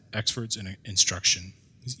experts in instruction.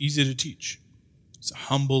 He's easy to teach. He's a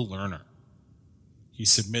humble learner. He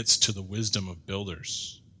submits to the wisdom of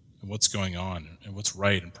builders and what's going on and what's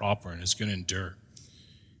right and proper and is going to endure.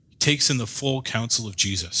 He takes in the full counsel of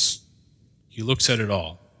Jesus. He looks at it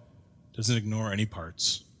all, doesn't ignore any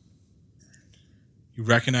parts. He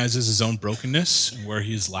recognizes his own brokenness and where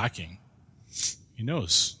he is lacking. He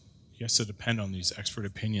knows he has to depend on these expert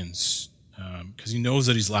opinions because he knows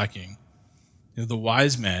that he's lacking. The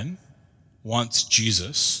wise man wants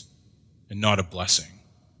Jesus and not a blessing.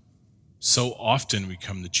 So often we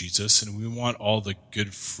come to Jesus and we want all the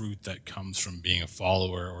good fruit that comes from being a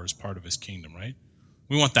follower or as part of his kingdom, right?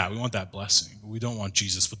 We want that. We want that blessing. But we don't want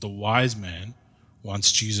Jesus. But the wise man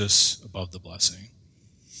wants Jesus above the blessing.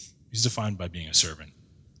 He's defined by being a servant.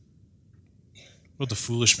 What about the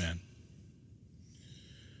foolish man?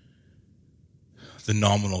 The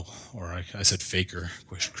nominal, or I said faker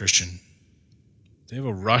Christian. They have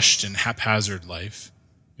a rushed and haphazard life,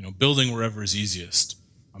 building wherever is easiest.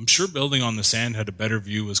 I'm sure building on the sand had a better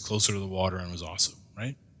view, was closer to the water, and was awesome,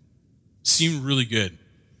 right? Seemed really good.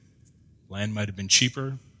 Land might have been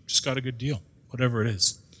cheaper, just got a good deal, whatever it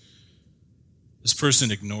is. This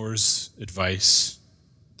person ignores advice.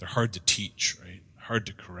 They're hard to teach, right? Hard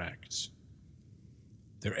to correct.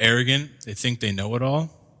 They're arrogant. They think they know it all.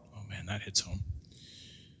 Oh, man, that hits home.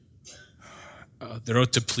 They're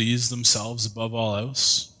out to please themselves above all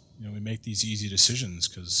else. We make these easy decisions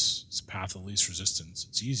because it's a path of least resistance.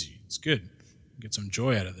 It's easy. It's good. Get some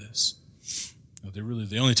joy out of this.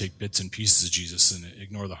 They only take bits and pieces of Jesus and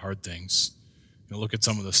ignore the hard things. Look at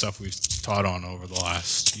some of the stuff we've taught on over the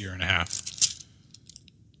last year and a half.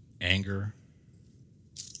 Anger,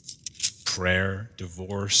 prayer,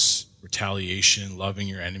 divorce, retaliation, loving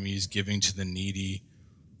your enemies, giving to the needy,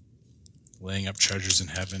 laying up treasures in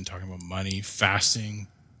heaven, talking about money, fasting,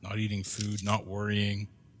 not eating food, not worrying.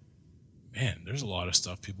 Man, there's a lot of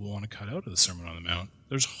stuff people want to cut out of the Sermon on the Mount.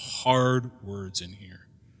 There's hard words in here,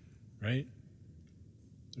 right?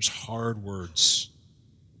 There's hard words.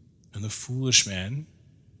 And the foolish man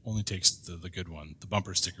only takes the good one, the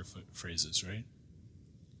bumper sticker phrases, right?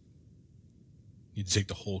 You need to take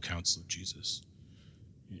the whole counsel of Jesus.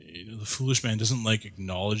 The foolish man doesn't like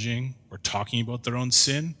acknowledging or talking about their own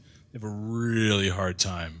sin. They have a really hard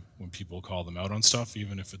time when people call them out on stuff,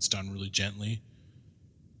 even if it's done really gently.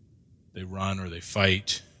 They run or they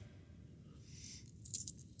fight.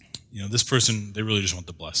 This person, they really just want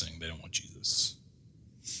the blessing. They don't want Jesus.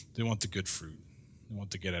 They want the good fruit. They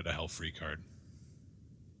want the get out of hell free card.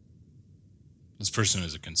 This person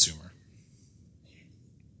is a consumer.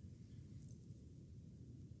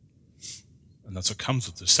 And that's what comes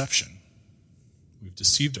with deception. We've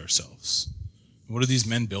deceived ourselves. And what do these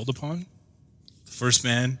men build upon? The first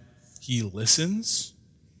man, he listens.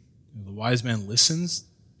 The wise man listens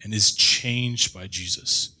and is changed by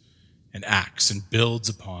Jesus and acts and builds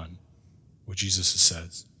upon what Jesus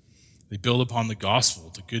says. They build upon the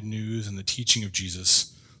gospel, the good news and the teaching of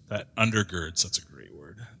Jesus that undergirds, that's a great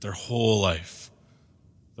word, their whole life.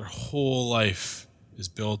 Their whole life is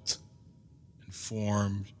built and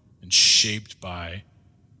formed and shaped by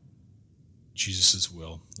Jesus'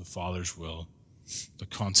 will, the Father's will, the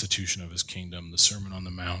constitution of his kingdom, the Sermon on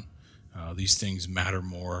the Mount. These things matter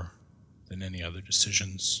more than any other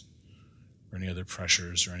decisions or any other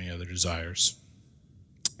pressures or any other desires.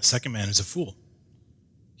 The second man is a fool.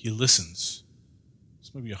 He listens.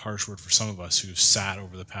 This might be a harsh word for some of us who have sat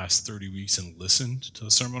over the past 30 weeks and listened to the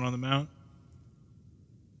Sermon on the Mount,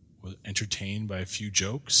 was entertained by a few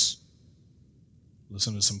jokes,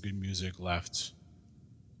 listened to some good music, left,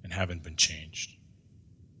 and haven't been changed.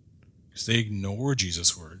 Because they ignore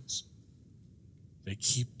Jesus' words. They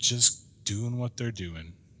keep just doing what they're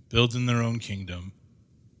doing, building their own kingdom,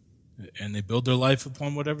 and they build their life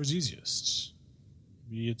upon whatever's easiest.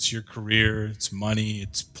 Maybe it's your career, it's money,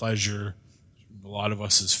 it's pleasure. A lot of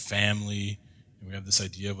us as family, and we have this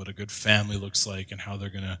idea of what a good family looks like and how they're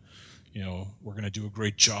going to, we're going to do a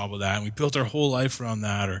great job of that. And we built our whole life around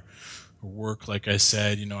that, or work, like I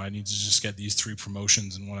said, I need to just get these 3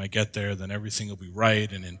 promotions, and when I get there, then everything will be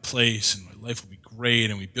right and in place, and my life will be great,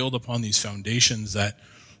 and we build upon these foundations that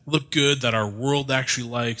look good, that our world actually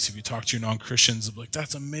likes. If you talk to your non-Christians, they'll be like,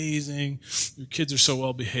 that's amazing, your kids are so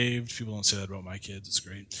well behaved. People don't say that about my kids. It's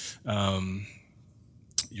great.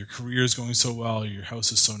 Your career is going so well, your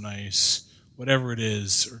house is so nice, whatever it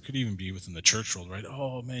is, or it could even be within the church world, right?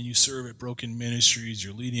 Oh man, you serve at Broken Ministries,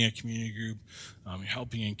 you're leading a community group, you're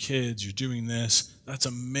helping in kids, you're doing this. That's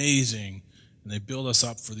amazing. And they build us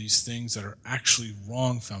up for these things that are actually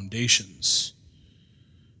wrong foundations.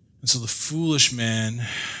 And so the foolish man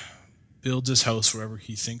builds his house wherever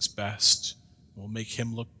he thinks best, will make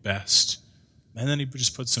him look best. And then he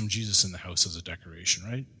just puts some Jesus in the house as a decoration,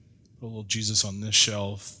 right? Put a little Jesus on this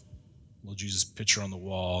shelf, a little Jesus picture on the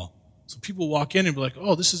wall. So people walk in and be like,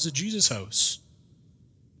 oh, this is a Jesus house.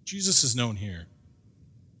 Jesus is known here.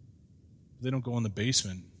 They don't go in the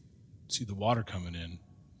basement, see the water coming in, and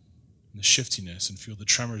the shiftiness, and feel the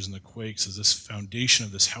tremors and the quakes as this foundation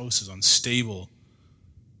of this house is unstable.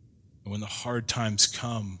 And when the hard times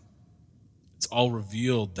come, it's all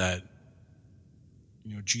revealed that,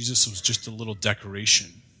 Jesus was just a little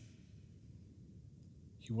decoration.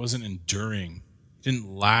 He wasn't enduring. He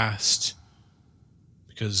didn't last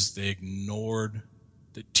because they ignored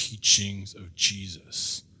the teachings of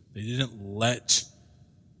Jesus. They didn't let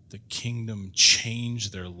the kingdom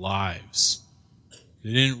change their lives.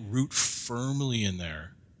 They didn't root firmly in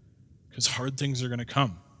there because hard things are going to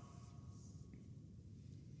come.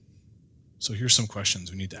 So here's some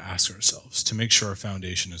questions we need to ask ourselves to make sure our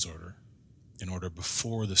foundation is in order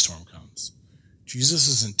before the storm comes.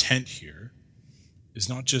 Jesus' intent here is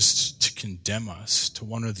not just to condemn us to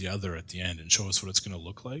one or the other at the end and show us what it's going to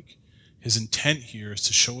look like. His intent here is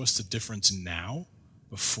to show us the difference now,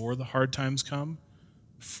 before the hard times come,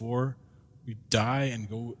 before we die and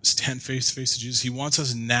go stand face to face with Jesus. He wants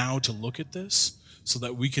us now to look at this so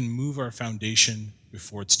that we can move our foundation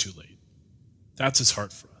before it's too late. That's his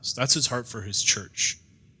heart for us. That's his heart for his church,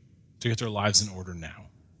 to get their lives in order now.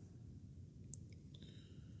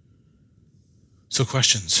 So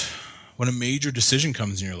questions. When a major decision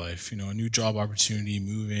comes in your life, a new job opportunity,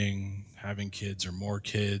 moving, having kids or more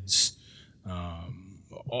kids,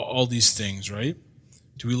 all these things, right?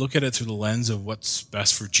 Do we look at it through the lens of what's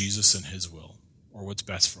best for Jesus and his will, or what's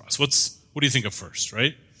best for us? What do you think of first,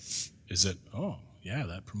 right? Is it, oh, yeah,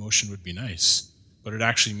 that promotion would be nice, but it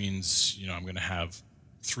actually means, I'm going to have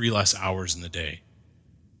 3 less hours in the day.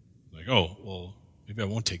 Like, oh, well, maybe I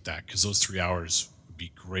won't take that because those 3 hours would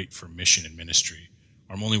be great for mission and ministry.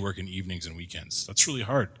 Or I'm only working evenings and weekends. That's really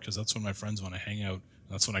hard because that's when my friends want to hang out. And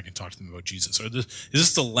that's when I can talk to them about Jesus. Is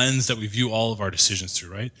this the lens that we view all of our decisions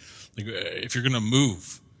through, right? Like, if you're going to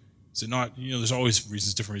move, is it not, there's always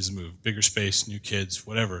different reasons to move. Bigger space, new kids,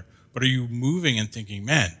 whatever. But are you moving and thinking,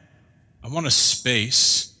 man, I want a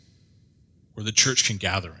space where the church can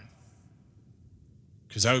gather in?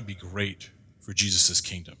 Because that would be great for Jesus'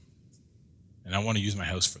 kingdom. And I want to use my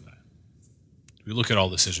house for that. We look at all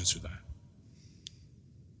decisions through that.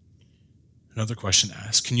 Another question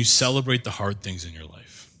asked, can you celebrate the hard things in your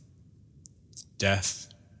life? Death,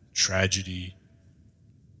 tragedy,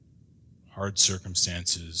 hard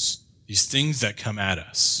circumstances, these things that come at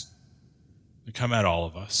us. They come at all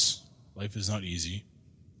of us. Life is not easy.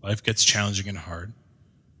 Life gets challenging and hard.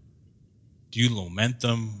 Do you lament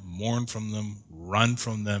them, mourn from them, run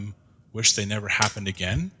from them, wish they never happened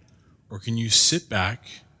again? Or can you sit back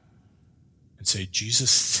and say,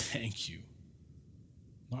 Jesus, thank you?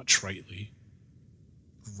 Not tritely.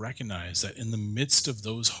 Recognize that in the midst of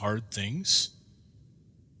those hard things,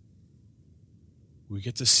 we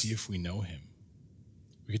get to see if we know him.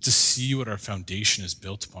 We get to see what our foundation is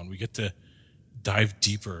built upon. We get to dive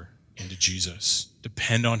deeper into Jesus,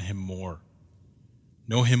 depend on him more,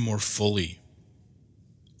 know him more fully.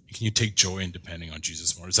 Can you take joy in depending on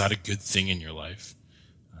Jesus more? Is that a good thing in your life?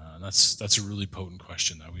 That's a really potent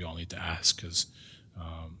question that we all need to ask, because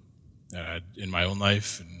in my own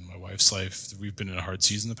life and my wife's life, we've been in a hard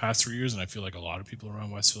season the past 3 years, and I feel like a lot of people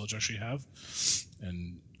around West Village actually have.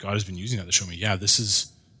 And God has been using that to show me, yeah, this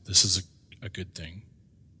is a good thing,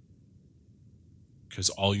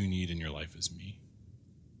 because all you need in your life is me.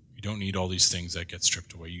 You don't need all these things that get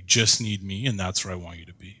stripped away. You just need me, and that's where I want you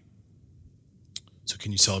to be. So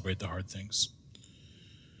can you celebrate the hard things?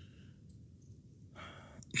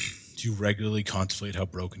 Do you regularly contemplate how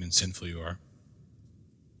broken and sinful you are?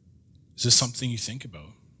 Is this something you think about?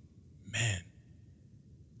 Man,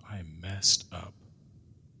 I am messed up.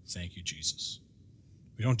 Thank you, Jesus.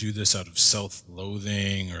 We don't do this out of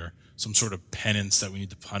self-loathing or some sort of penance that we need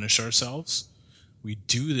to punish ourselves. We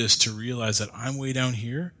do this to realize that I'm way down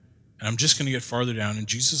here, and I'm just going to get farther down, and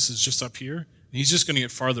Jesus is just up here, and he's just going to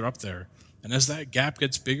get farther up there. And as that gap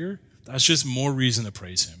gets bigger, that's just more reason to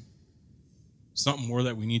praise him. It's not more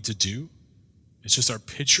that we need to do. It's just our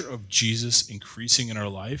picture of Jesus increasing in our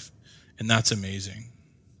life, and that's amazing.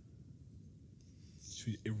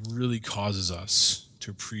 It really causes us to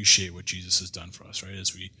appreciate what Jesus has done for us, right?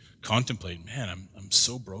 As we contemplate, man, I'm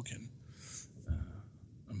so broken.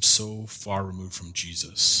 I'm so far removed from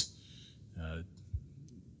Jesus.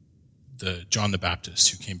 The John the Baptist,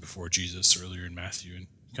 who came before Jesus earlier in Matthew and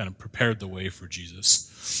kind of prepared the way for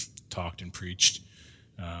Jesus, talked and preached.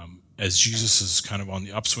 As Jesus is kind of on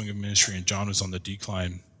the upswing of ministry and John was on the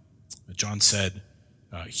decline, John said,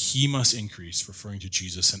 he must increase, referring to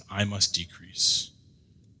Jesus, and I must decrease.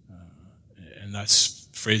 And that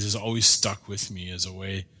phrase has always stuck with me as a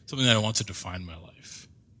way, something that I want to define my life.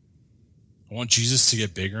 I want Jesus to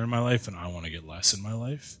get bigger in my life, and I want to get less in my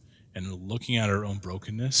life. And looking at our own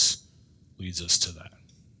brokenness leads us to that.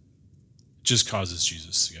 It just causes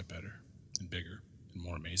Jesus to get better and bigger and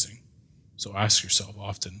more amazing. So ask yourself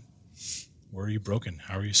often, where are you broken?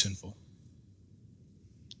 How are you sinful?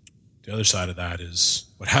 The other side of that is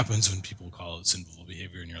what happens when people call it sinful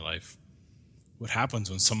behavior in your life. What happens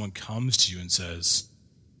when someone comes to you and says,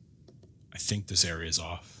 I think this area is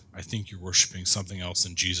off. I think you're worshiping something else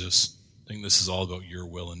than Jesus. I think this is all about your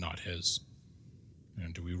will and not his.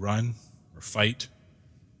 And do we run or fight,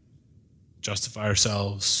 justify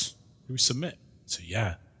ourselves? Do we submit? Say,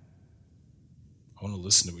 yeah, I want to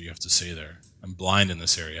listen to what you have to say there. I'm blind in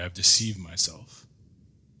this area. I've deceived myself.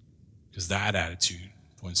 Because that attitude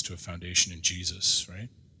points to a foundation in Jesus, right?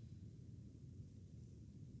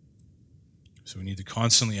 So we need to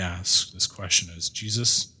constantly ask this question, is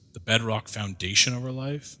Jesus the bedrock foundation of our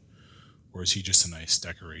life, or is he just a nice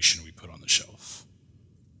decoration we put on the shelf?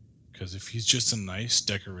 Because if he's just a nice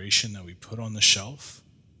decoration that we put on the shelf,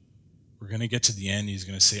 we're going to get to the end, he's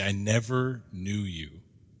going to say, I never knew you.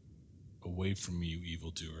 Away from me, you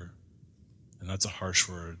evildoer. And that's a harsh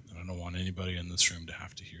word, and I don't want anybody in this room to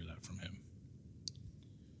have to hear that from him.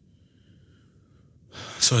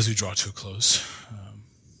 So as we draw to a close,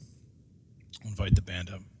 I'll invite the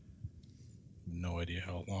band up. No idea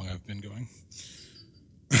how long I've been going.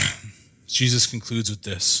 Jesus concludes with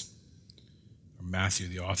this, or Matthew,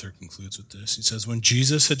 the author, concludes with this. He says, when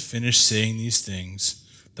Jesus had finished saying these things,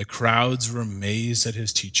 the crowds were amazed at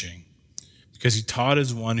his teaching, because he taught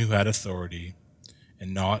as one who had authority,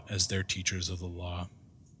 and not as their teachers of the law.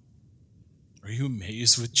 Are you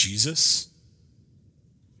amazed with Jesus?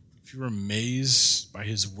 If you're amazed by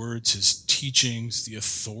his words, his teachings, the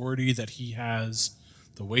authority that he has,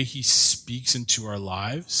 the way he speaks into our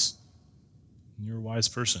lives, you're a wise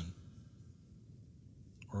person.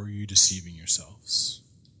 Or are you deceiving yourselves?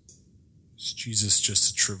 Is Jesus just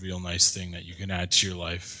a trivial, nice thing that you can add to your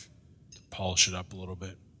life to polish it up a little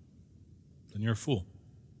bit? Then you're a fool.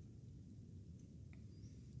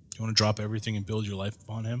 You want to drop everything and build your life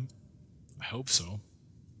upon him? I hope so.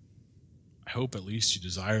 I hope at least you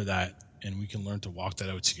desire that, and we can learn to walk that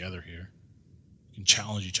out together here. We can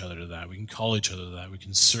challenge each other to that. We can call each other to that. We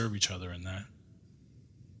can serve each other in that.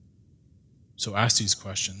 So ask these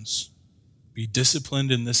questions. Be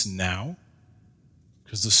disciplined in this now,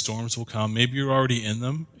 because the storms will come. Maybe you're already in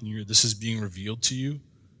them, and this is being revealed to you.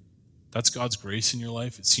 That's God's grace in your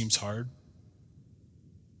life. It seems hard.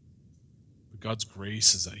 But God's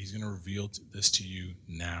grace is that he's going to reveal this to you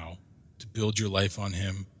now, to build your life on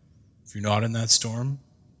him. If you're not in that storm,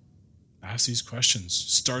 ask these questions.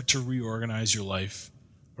 Start to reorganize your life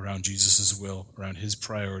around Jesus' will, around his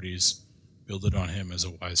priorities. Build it on him as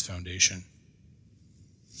a wise foundation.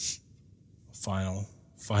 Final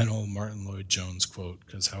Martin Lloyd-Jones quote,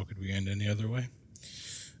 because how could we end any other way?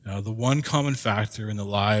 Now, the one common factor in the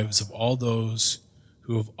lives of all those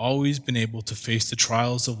who have always been able to face the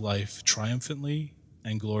trials of life triumphantly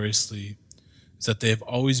and gloriously is that they have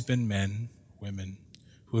always been men, women,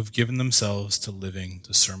 who have given themselves to living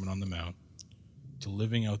the Sermon on the Mount, to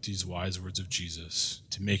living out these wise words of Jesus,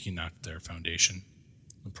 to making that their foundation.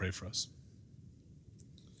 I'll pray for us.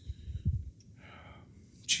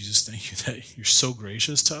 Jesus, thank you that you're so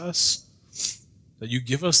gracious to us, that you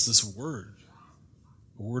give us this word,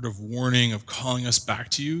 a word of warning, of calling us back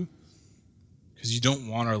to you, because you don't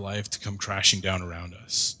want our life to come crashing down around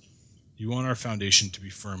us. You want our foundation to be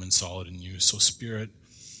firm and solid in you. So, Spirit,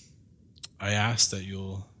 I ask that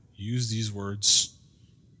you'll use these words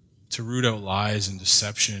to root out lies and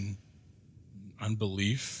deception,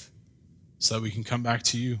 unbelief, so that we can come back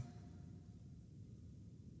to you,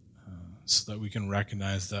 so that we can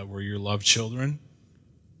recognize that we're your loved children,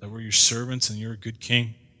 that we're your servants and you're a good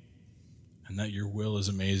king, and that your will is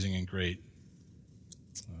amazing and great.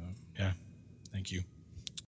 Thank you.